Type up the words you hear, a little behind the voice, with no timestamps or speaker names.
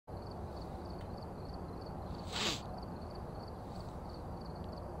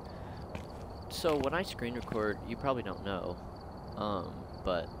So when I screen record, you probably don't know,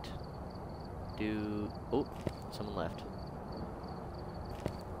 but oh, someone left.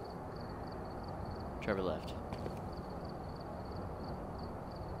 Trevor left.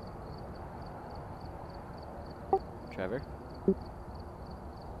 Trevor?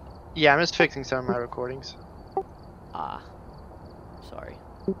 Yeah, I'm just fixing some of my recordings. Ah, sorry.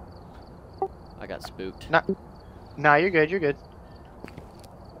 I got spooked. Nah, you're good, you're good.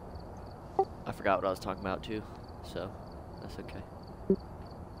 I forgot what I was talking about too, so that's okay.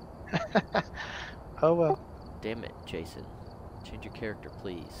 Oh well. Damn it, Jason. Change your character,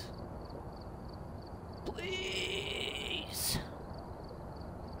 please. Please!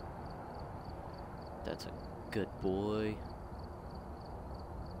 That's a good boy.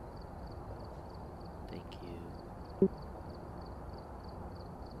 Thank you.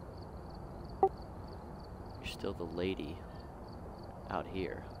 You're still the lady out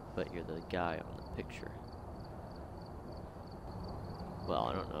here, but you're the guy on the picture. Well,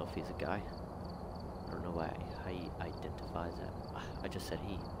 I don't know if he's a guy. I don't know why how he identifies that. I just said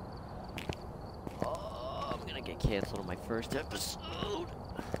he. Oh, I'm gonna get canceled on my first episode.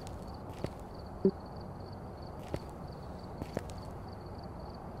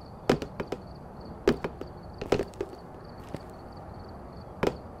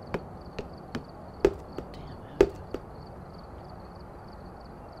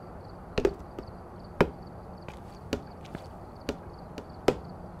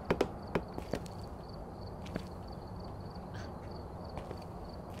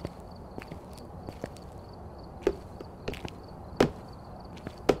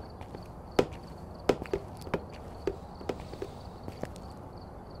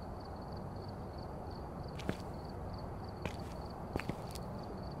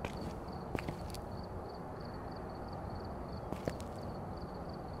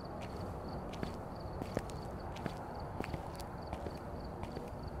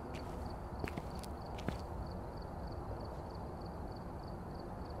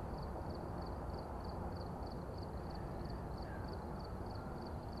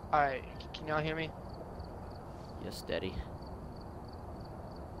 Alright, can y'all hear me? Yes, Daddy.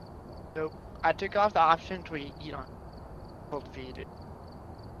 Nope. I took off the option to where you don't hold feed it.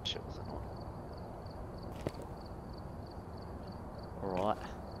 Shit was annoying. Alright.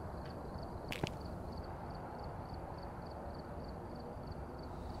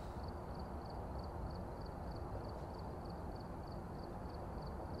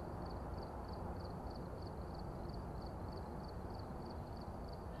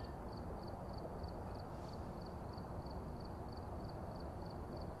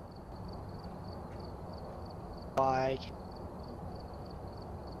 Like...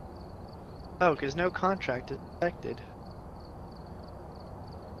 Oh, cause no contract is affected.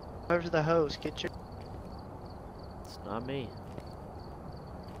 Over to the host, get your... It's not me.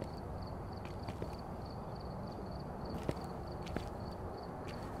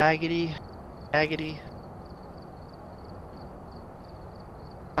 Agony. Agony.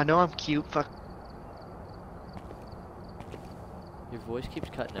 I know I'm cute, fuck. Your voice keeps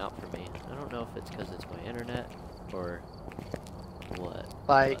cutting out for me. I don't know if it's because it's my internet or what.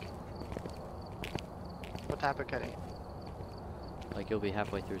 Like... What type of cutting? Like you'll be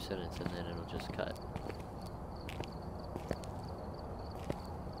halfway through a sentence and then it'll just cut.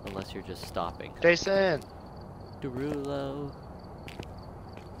 Unless you're just stopping. Jason! Derulo.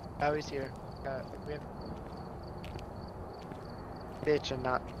 Oh, he's here. We have... Bitch and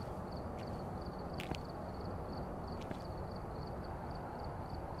not...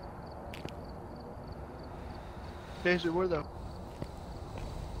 Jason, where the...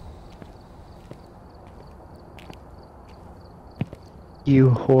 You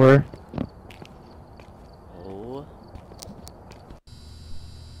whore. Oh.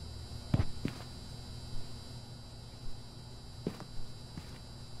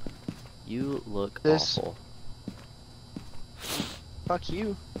 You look awful. Fuck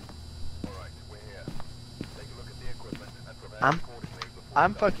you. Alright, we're here. Take a look at the equipment and prepare accordingly before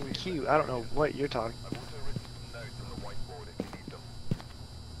I'm fucking cute. I don't know what you're talking. I've also written some notes on the whiteboard if you need them.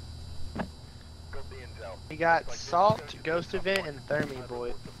 Got the intel. We got Salt, Ghost Event, and Thermi,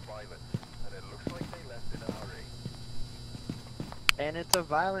 boy. And it looks like they left in a hurry. And it's a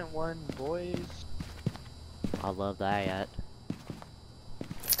violent one, boys. I love that.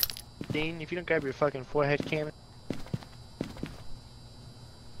 Dean, if you don't grab your fucking forehead cannon.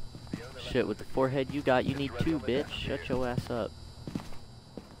 Shit, with the forehead you got, you need two, bitch. Shut your ass up.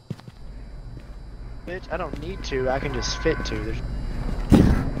 Bitch, I don't need to. I can just fit two. There's...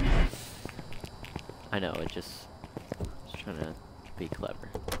 I know, it just trying to be clever.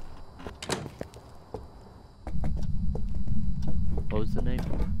 was the name?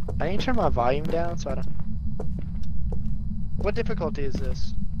 I didn't turn my volume down, so I don't. What difficulty is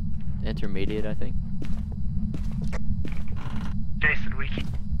this? Intermediate, I think. Jason, we keep.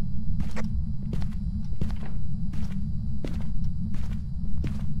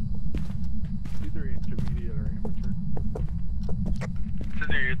 Either intermediate or amateur. It's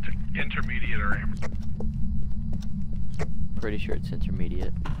either intermediate or amateur. Pretty sure it's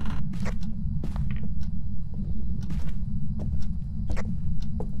intermediate.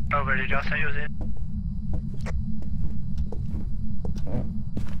 Over, did y'all say it was in?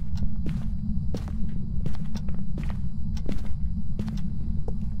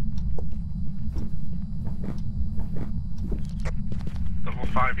 Level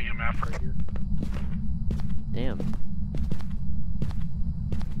 5 EMF right here. Damn.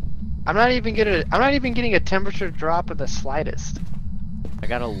 I'm not even getting a temperature drop of the slightest. I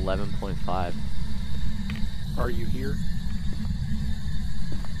got 11.5. Are you here?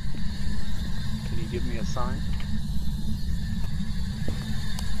 Can you give me a sign?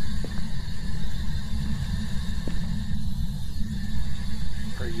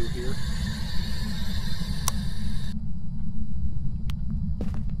 Are you here?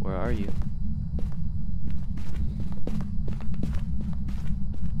 Where are you?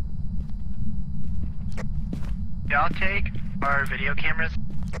 Y'all take our video cameras.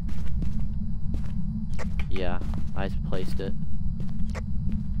 Yeah, I placed it.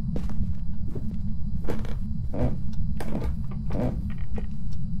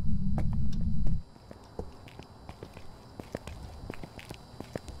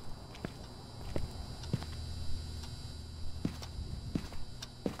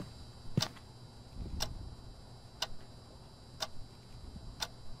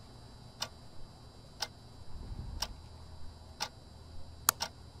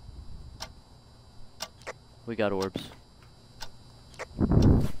 We got orbs.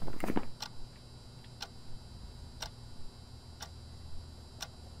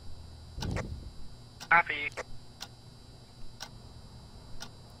 Copy.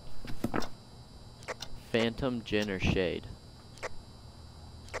 Phantom, Jinn, or Shade?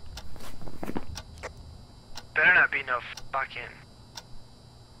 Better not be no fucking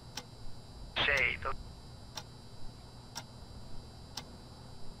shade.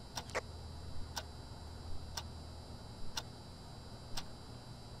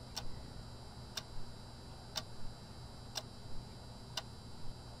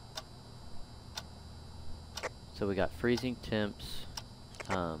 So we got freezing temps,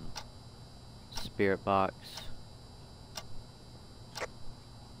 spirit box.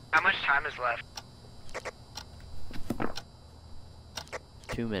 How much time is left?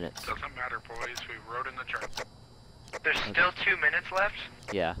 2 minutes. Doesn't matter, boys. We wrote in the journal. There's still 2 minutes left?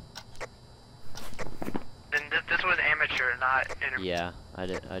 Yeah, Then this was amateur, not intermediate. yeah. I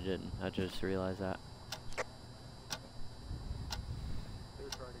didn't. I just realized that.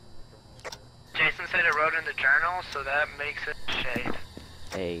 Jason said it wrote in the journal, so that makes it shade.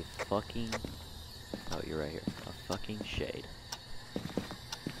 A fucking. Oh, you're right here. A fucking shade.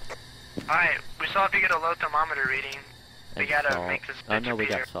 Alright, we still have to get a low thermometer reading. We And gotta salt. make this Oh bitch no, we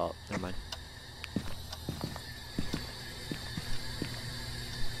appear. got salt. Never mind.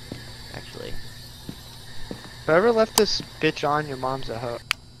 Actually, Whoever left this bitch on, your mom's a hoe.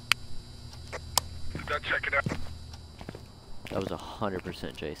 Did that check it out? that was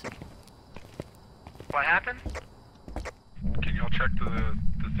 100% Jason. What happened? Can y'all check the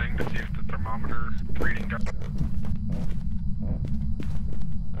thing to see if the thermometer reading got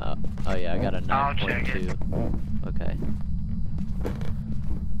Oh yeah, I got a I'll check it. 9.2. Okay.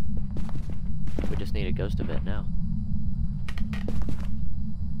 We just need a ghost event now.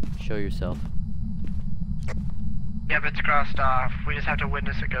 Show yourself. Yep, it's crossed off. We just have to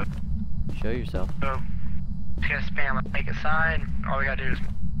witness it go. Show yourself. So, just gonna spam it. Make a sign. All we gotta do is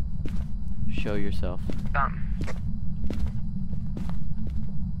Show yourself. something.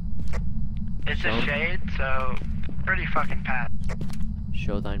 It's Show. a shade, so pretty fucking pat.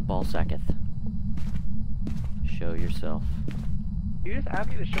 Show thine ball sacketh. Show yourself. You just asked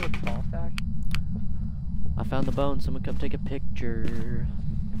me to show its ball sack? I found the bone. Someone come take a picture.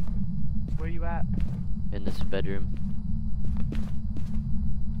 Where you at? In this bedroom.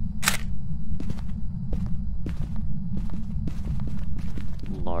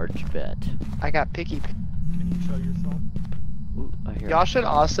 Large bet. I got picky. Can you show yourself? Ooh, I hear. Y'all should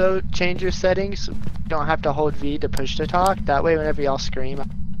also change your settings. So you don't have to hold V to push to talk. That way, whenever y'all scream,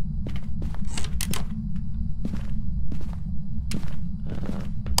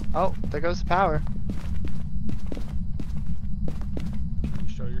 oh, there goes the power. Can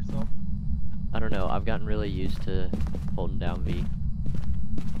you show yourself? I don't know. I've gotten really used to holding down V.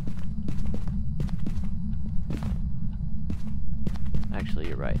 Actually,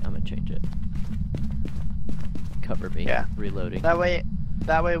 you're right. I'm gonna change it. Cover me. Yeah. Reloading. That way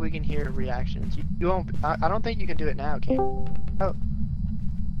we can hear reactions. You won't. I don't think you can do it now, can you? Oh.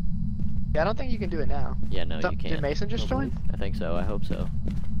 Yeah, I don't think you can do it now. Yeah, no, you can't. Did Mason just join? I think so. I hope so.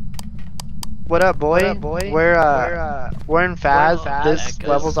 What up, boy? We're in Phas. This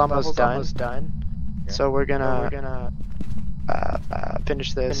level's almost done. So we're gonna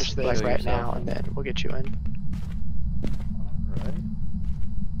finish this like Show right yourself. now, and then we'll get you in. Alright.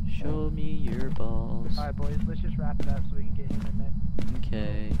 Show me your balls. All right, boys. Let's just wrap it up so we can get him in there.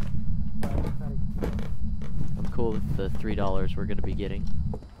 Okay. I'm cool with the $3 we're gonna be getting.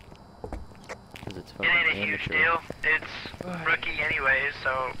 Cause it's It fucking ain't a huge amateur. deal. It's rookie anyways,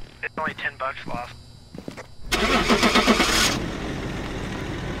 so it's only $10 lost.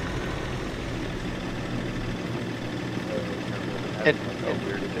 A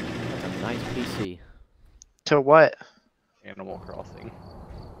nice PC. To what? Animal Crossing.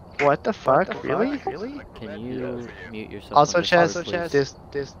 What the fuck? Really? Can you mute yourself? Also, on chest,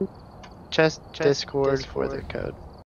 Discord, please? Discord for the code.